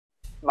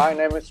My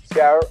name is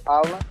Pierre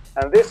Alma,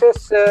 and this is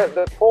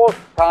the fourth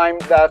time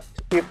that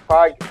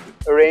Ifpug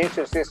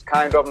arranges this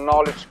kind of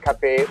Knowledge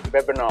Café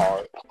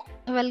webinar.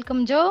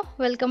 Welcome, Joe.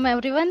 Welcome,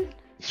 everyone.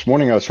 This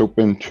morning, I was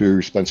hoping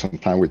to spend some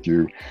time with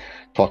you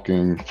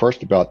talking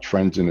first about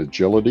trends in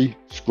agility.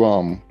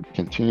 Scrum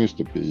continues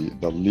to be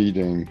the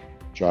leading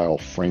Agile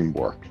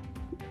framework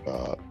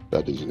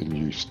that is in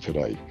use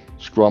today.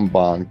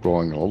 Scrumban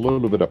growing a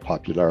little bit of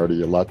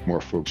popularity. A lot more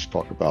folks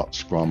talk about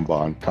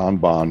Scrumban,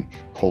 Kanban,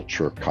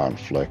 culture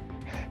conflict,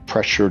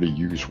 pressure to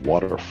use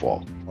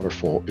waterfall.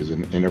 Waterfall is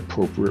an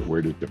inappropriate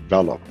way to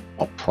develop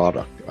a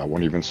product. I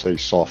won't even say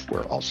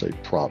software, I'll say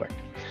product.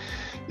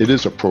 It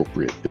is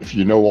appropriate if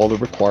you know all the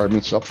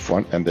requirements up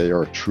front and they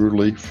are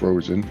truly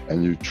frozen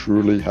and you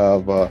truly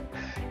have a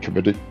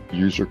committed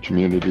user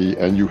community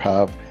and you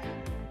have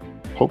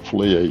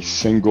hopefully a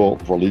single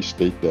release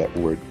date that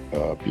would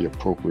be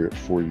appropriate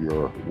for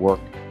your work,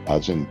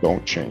 as in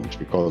don't change,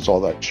 because all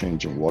that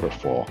change in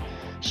waterfall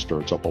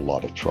stirs up a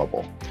lot of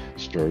trouble,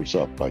 stirs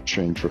up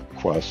change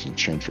requests and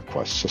change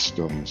request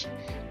systems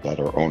that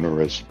are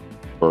onerous,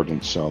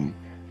 burdensome,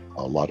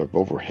 a lot of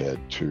overhead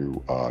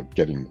to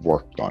getting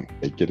work done.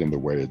 They get in the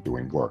way of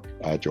doing work.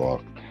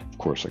 Agile, of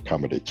course,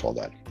 accommodates all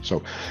that.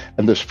 So,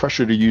 and this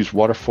pressure to use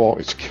waterfall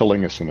is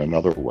killing us in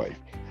another way.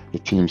 The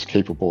team's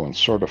capable and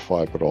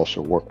certified, but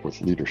also work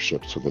with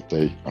leadership so that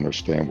they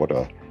understand what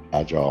a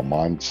agile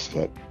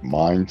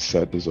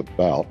mindset is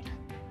about.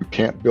 You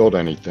can't build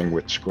anything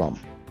with Scrum.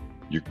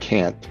 You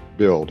can't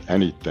build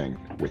anything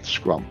with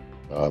Scrum.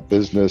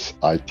 Business,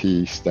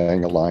 IT,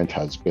 staying aligned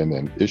has been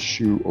an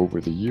issue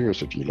over the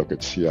years. If you look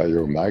at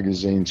CIO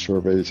magazine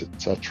surveys,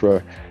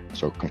 etc.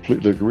 So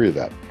completely agree with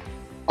that.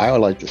 I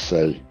like to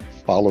say,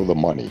 follow the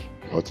money,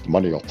 because the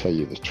money will tell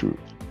you the truth.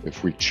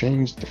 If we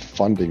change the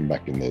funding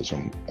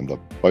mechanism and the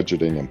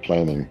budgeting and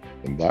planning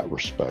in that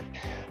respect,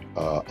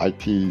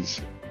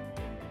 IT's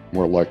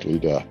more likely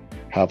to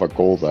have a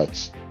goal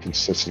that's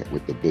consistent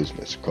with the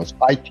business, because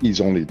IT is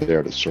only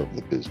there to serve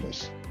the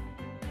business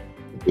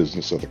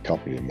of the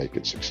company and make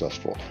it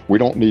successful. We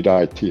don't need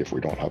IT if we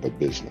don't have a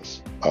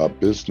business.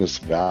 Business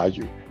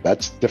value,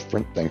 that's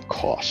different than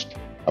cost.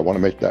 I want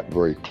to make that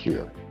very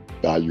clear.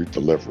 Value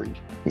delivery.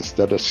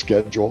 Instead of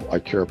schedule, I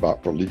care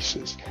about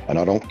releases, and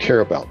I don't care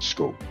about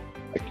scope.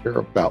 I care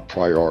about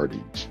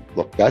priorities.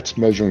 Look, that's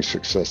measuring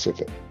success of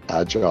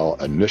Agile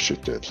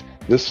initiatives.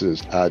 This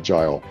is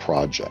Agile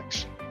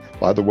projects.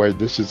 By the way,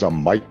 this is a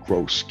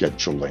micro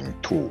scheduling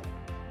tool,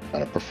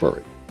 and I prefer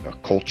it.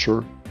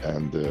 Culture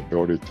and the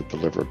ability to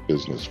deliver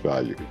business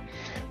value.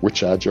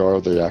 Which Agile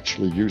are they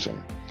actually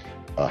using?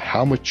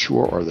 How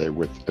mature are they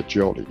with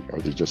agility? Are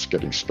they just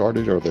getting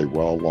started? Or are they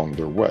well along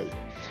their way?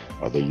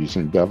 Are they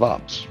using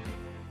DevOps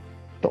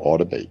to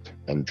automate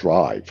and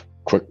drive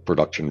quick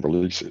production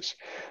releases?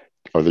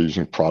 Are they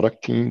using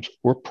product teams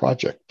or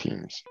project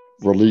teams?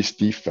 Release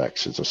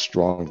defects is a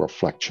strong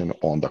reflection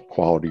on the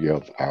quality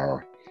of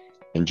our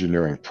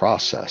engineering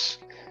process.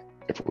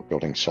 If we're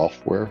building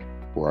software,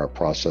 or our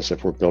process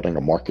if we're building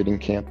a marketing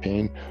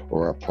campaign,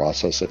 or our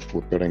process if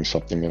we're building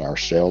something in our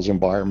sales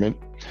environment.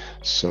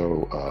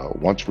 So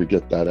once we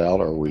get that out,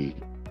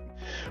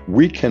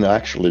 we can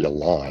actually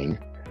align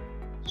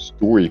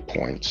story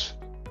points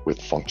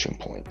with function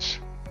points.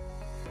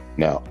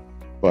 Now,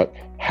 but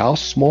how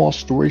small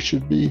stories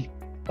should be,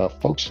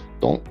 folks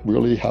don't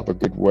really have a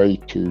good way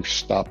to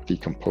stop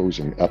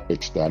decomposing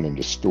epics down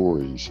into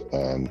stories.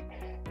 And,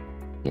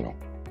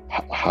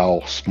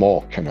 how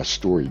small can a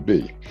story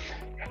be?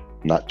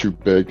 Not too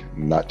big,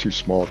 not too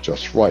small,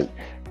 just right.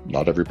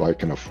 Not everybody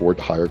can afford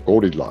to hire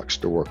Goldilocks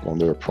to work on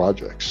their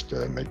projects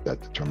to make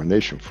that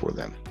determination for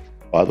them.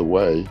 By the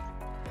way,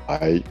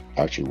 I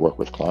actually work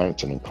with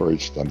clients and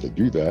encourage them to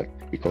do that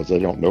because they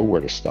don't know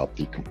where to stop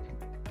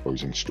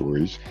decomposing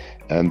stories.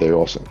 And they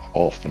also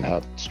often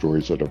have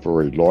stories that are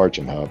very large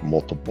and have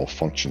multiple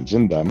functions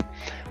in them,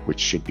 which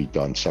should be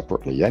done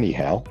separately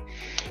anyhow.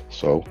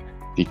 So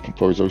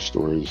decompose those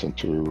stories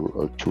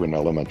into an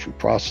elementary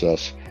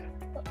process.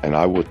 And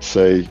I would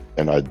say,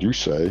 and I do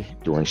say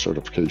during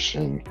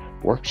certification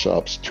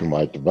workshops to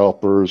my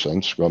developers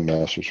and Scrum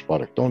Masters,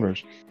 product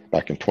owners,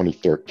 back in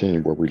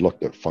 2013, where we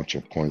looked at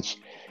function points,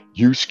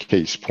 use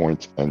case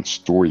points, and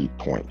story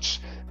points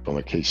from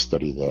a case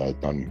study that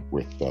I'd done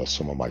with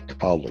some of my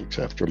colleagues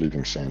after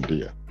leaving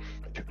Sandia.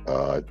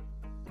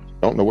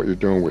 Don't know what you're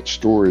doing with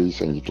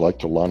stories and you'd like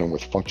to align them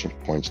with function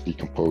points,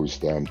 decompose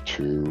them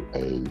to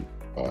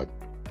a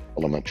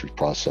elementary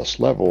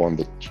process level, and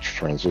the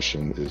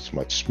transition is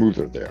much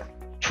smoother there.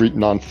 Treat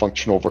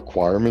non-functional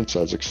requirements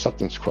as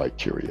acceptance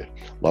criteria.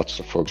 Lots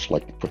of folks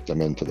like to put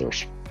them into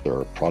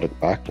their product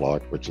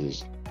backlog, which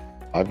is,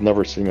 I've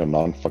never seen a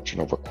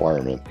non-functional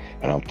requirement,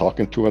 and I'm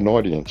talking to an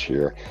audience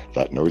here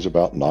that knows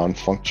about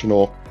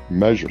non-functional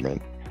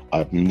measurement,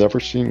 I've never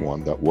seen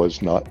one that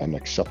was not an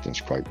acceptance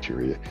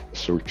criteria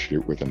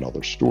associated with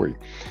another story.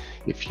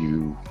 If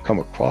you come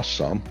across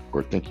some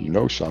or think you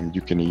know some,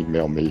 you can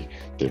email me.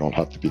 They don't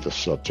have to be the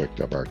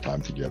subject of our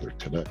time together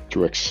today.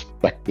 To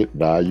expected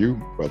value,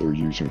 whether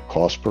using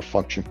cost per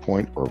function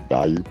point or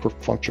value per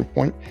function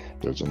point,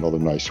 there's another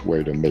nice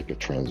way to make a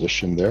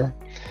transition there.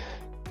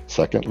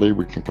 Secondly,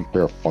 we can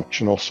compare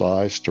functional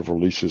size to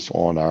releases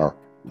on our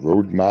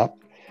roadmap,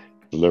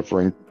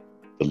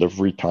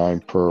 delivery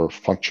time per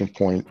function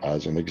point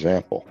as an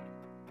example.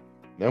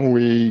 Then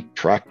we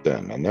track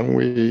them, and then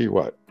we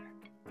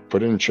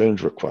put in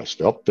change requests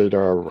to update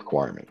our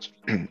requirements.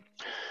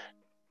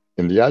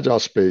 In the Agile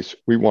space,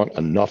 we want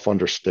enough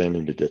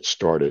understanding to get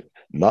started,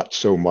 not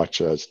so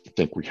much as to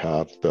think we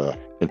have the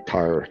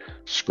entire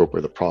scope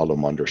of the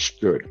problem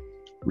understood.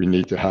 We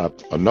need to have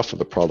enough of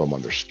the problem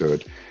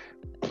understood,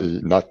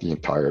 not the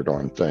entire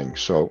darn thing.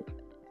 So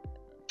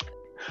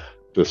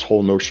this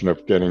whole notion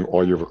of getting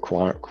all your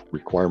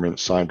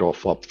requirements signed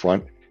off up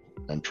front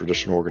and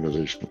traditional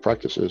organizational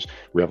practices,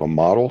 we have a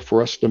model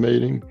for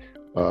estimating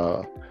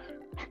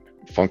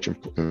function.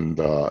 In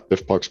the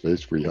Ifpug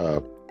space, we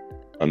have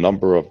a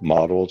number of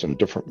models and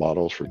different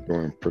models for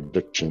doing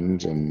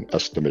predictions and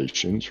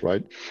estimations,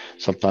 right?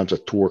 Sometimes a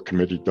tour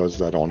committee does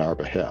that on our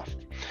behalf.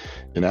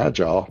 In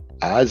Agile,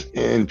 as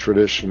in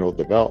traditional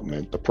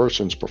development, the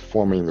person's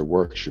performing the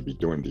work should be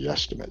doing the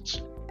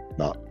estimates,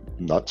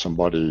 not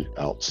somebody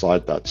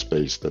outside that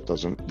space that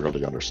doesn't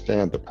really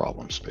understand the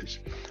problem space.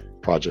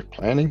 Project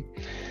planning,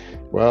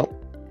 well,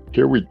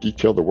 here we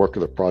detail the work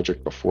of the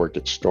project before it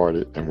gets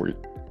started, and we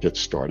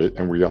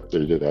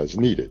update it as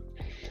needed.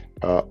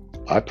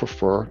 I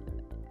prefer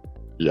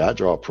the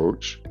Agile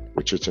approach,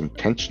 which is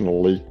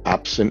intentionally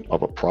absent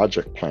of a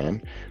project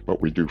plan,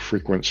 but we do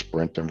frequent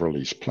sprint and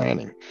release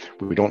planning.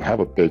 We don't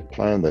have a big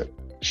plan that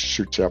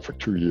shoots out for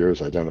 2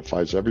 years,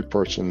 identifies every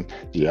person,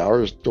 the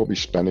hours they'll be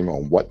spending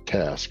on what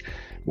task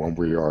when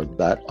we are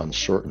that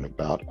uncertain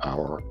about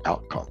our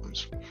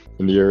outcomes.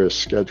 In the area of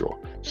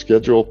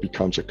schedule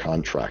becomes a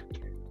contract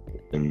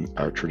in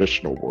our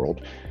traditional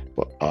world,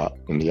 but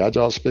in the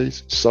Agile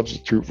space,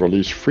 substitute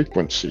release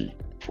frequency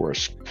for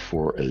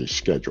a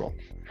schedule.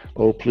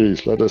 Oh,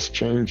 please let us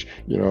change,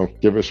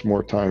 give us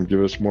more time,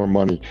 give us more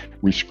money.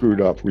 We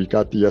screwed up, we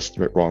got the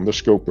estimate wrong, the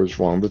scope was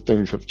wrong, the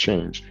things have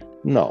changed.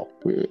 No,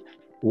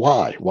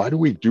 why? Why do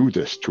we do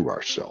this to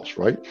ourselves,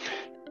 right?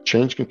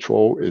 Change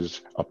control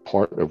is a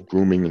part of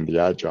grooming in the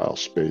Agile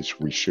space.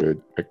 We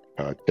should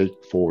take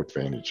full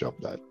advantage of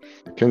that.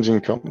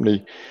 McKinsey &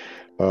 Company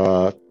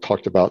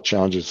talked about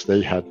challenges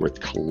they had with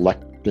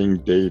collecting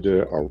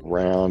data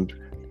around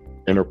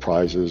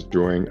enterprises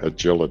doing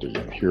agility.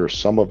 And here are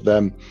some of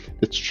them.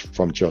 It's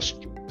from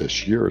just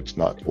this year. It's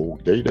not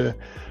old data.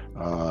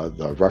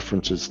 The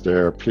references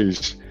there,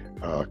 please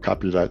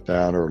copy that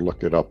down or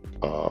look it up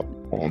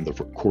on the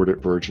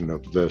recorded version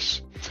of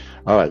this.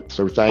 All right,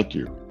 so thank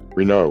you.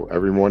 We know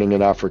every morning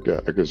in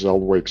Africa, a gazelle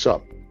wakes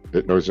up.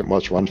 It knows it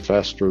must run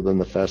faster than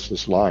the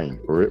fastest lion,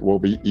 or it will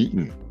be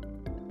eaten.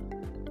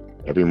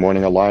 Every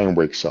morning a lion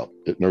wakes up.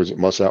 It knows it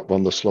must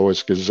outrun the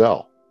slowest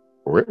gazelle,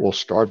 or it will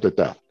starve to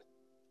death.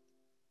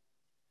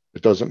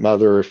 It doesn't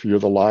matter if you're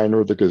the lion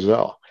or the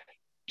gazelle.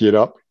 Get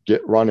up,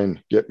 get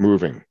running, get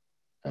moving.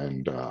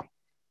 And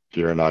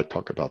Pierre and I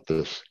talk about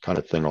this kind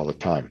of thing all the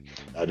time.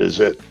 That is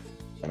it.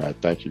 And I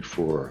thank you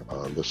for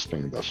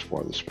listening thus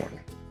far this morning.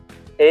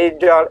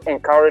 Agile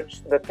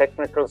encouraged the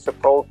technical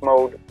support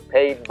mode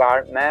paid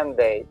by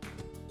mandate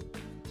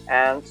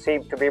and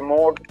seemed to be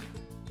more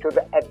to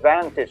the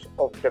advantage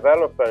of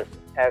developers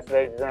as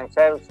they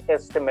themselves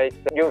estimate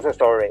the user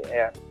story.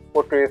 Yeah.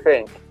 What do you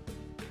think?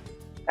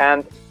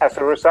 And as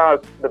a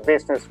result, the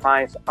business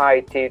finds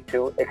IT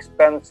too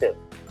expensive.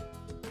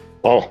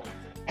 Oh,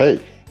 hey,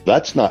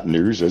 that's not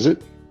news, is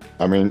it?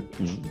 I mean,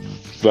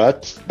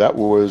 that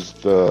was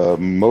the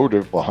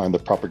motive behind the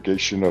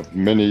propagation of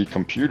mini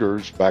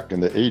computers back in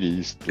the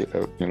 80s,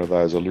 that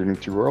I was alluding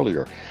to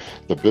earlier.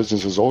 The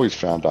business has always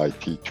found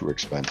IT too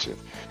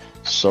expensive.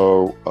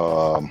 So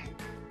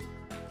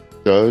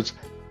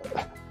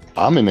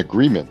I'm in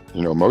agreement,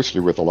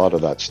 mostly with a lot of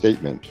that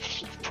statement.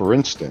 For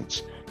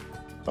instance,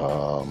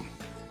 for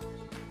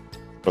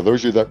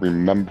those of you that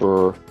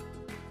remember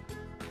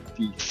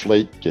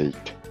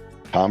Deflategate,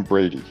 Tom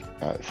Brady,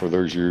 for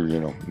those of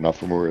you, not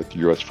familiar with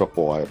U.S.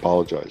 football, I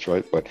apologize,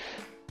 right? But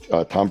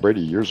Tom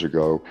Brady years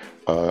ago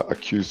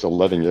accused of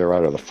letting air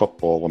out of the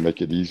football to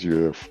make it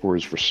easier for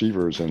his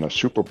receivers in a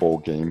Super Bowl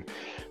game.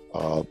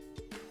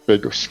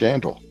 Big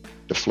scandal,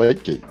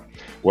 Deflategate.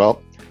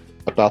 Well,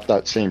 about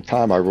that same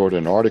time, I wrote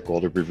an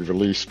article to be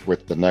released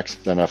with the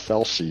next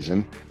NFL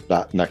season,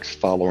 that next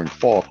following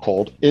fall,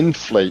 called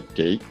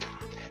Inflategate,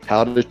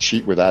 How to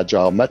Cheat with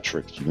Agile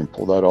Metrics. You can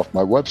pull that off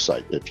my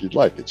website if you'd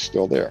like. It's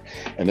still there.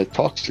 And it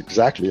talks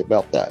exactly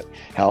about that,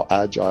 how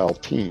Agile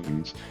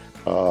teams,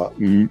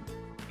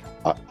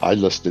 I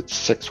listed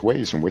 6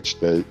 ways in which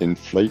they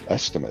inflate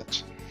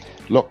estimates.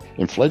 Look,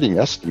 inflating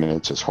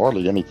estimates is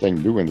hardly anything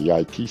new in the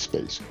IT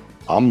space.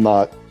 I'm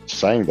not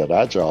saying that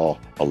Agile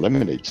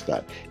eliminates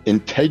that.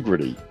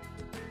 Integrity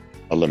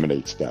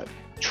eliminates that.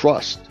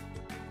 Trust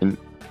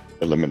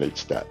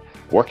eliminates that.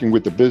 Working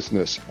with the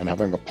business and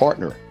having a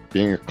partner,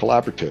 being a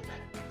collaborative,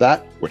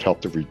 that would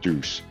help to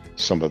reduce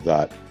some of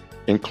that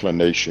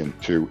inclination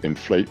to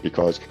inflate,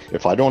 because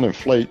if I don't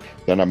inflate,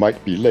 then I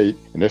might be late.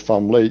 And if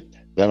I'm late,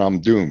 then I'm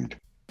doomed.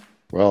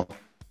 Well,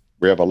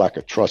 we have a lack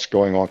of trust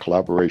going on,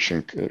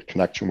 collaboration,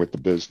 connection with the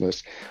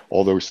business,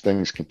 all those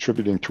things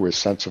contributing to a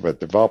sense of a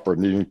developer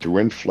needing to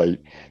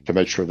inflate to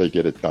make sure they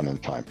get it done in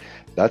time.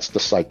 That's the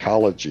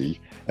psychology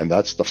and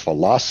that's the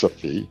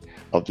philosophy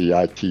of the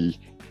IT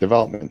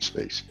development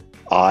space.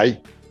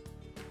 I,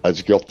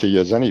 as guilty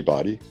as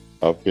anybody,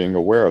 of being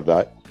aware of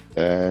that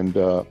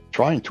and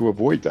trying to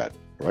avoid that,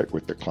 right,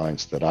 with the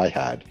clients that I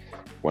had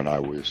when I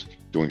was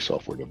doing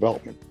software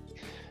development.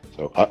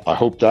 So I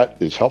hope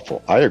that is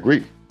helpful. I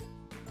agree.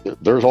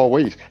 There's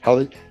always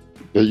how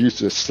they use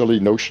this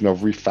silly notion of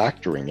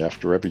refactoring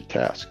after every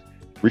task.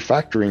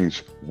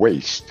 Refactoring's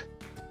waste.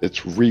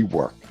 It's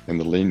rework in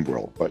the lean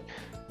world, but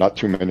not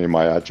too many of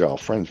my agile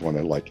friends want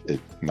to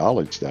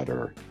acknowledge that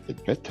or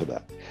admit to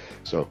that.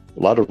 So a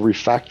lot of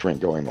refactoring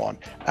going on.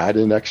 Add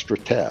in extra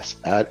tasks,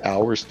 add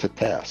hours to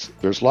tasks.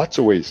 There's lots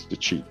of ways to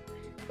cheat.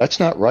 That's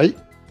not right.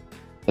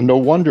 And no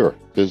wonder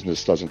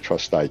business doesn't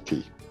trust IT.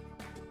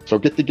 So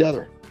get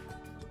together,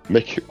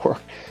 make it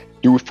work.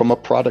 Do it from a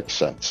product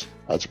sense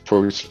as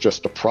opposed to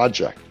just a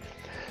project.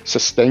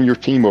 Sustain your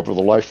team over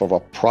the life of a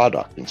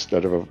product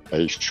instead of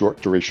a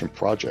short duration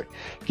project.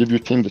 Give your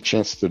team the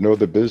chance to know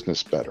the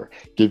business better.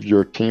 Give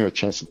your team a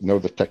chance to know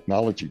the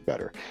technology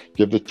better.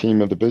 Give the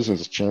team and the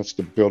business a chance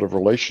to build a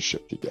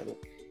relationship together.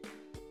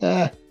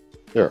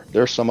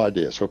 There's some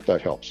ideas. Hope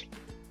that helps.